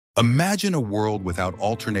Imagine a world without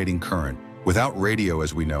alternating current, without radio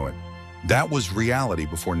as we know it. That was reality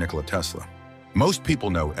before Nikola Tesla. Most people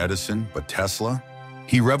know Edison, but Tesla?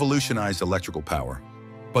 He revolutionized electrical power.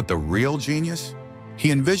 But the real genius?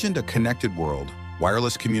 He envisioned a connected world,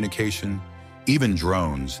 wireless communication, even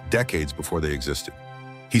drones, decades before they existed.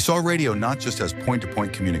 He saw radio not just as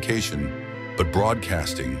point-to-point communication, but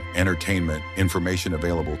broadcasting, entertainment, information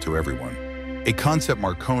available to everyone. A concept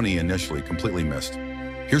Marconi initially completely missed.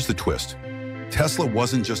 Here's the twist. Tesla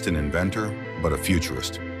wasn't just an inventor, but a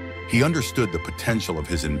futurist. He understood the potential of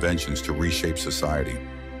his inventions to reshape society.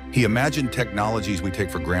 He imagined technologies we take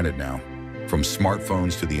for granted now, from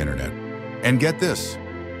smartphones to the internet. And get this,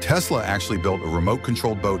 Tesla actually built a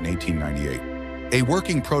remote-controlled boat in 1898, a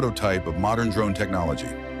working prototype of modern drone technology.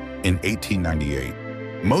 In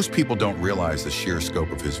 1898, most people don't realize the sheer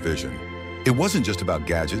scope of his vision. It wasn't just about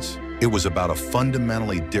gadgets, it was about a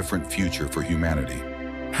fundamentally different future for humanity.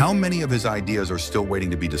 How many of his ideas are still waiting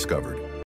to be discovered?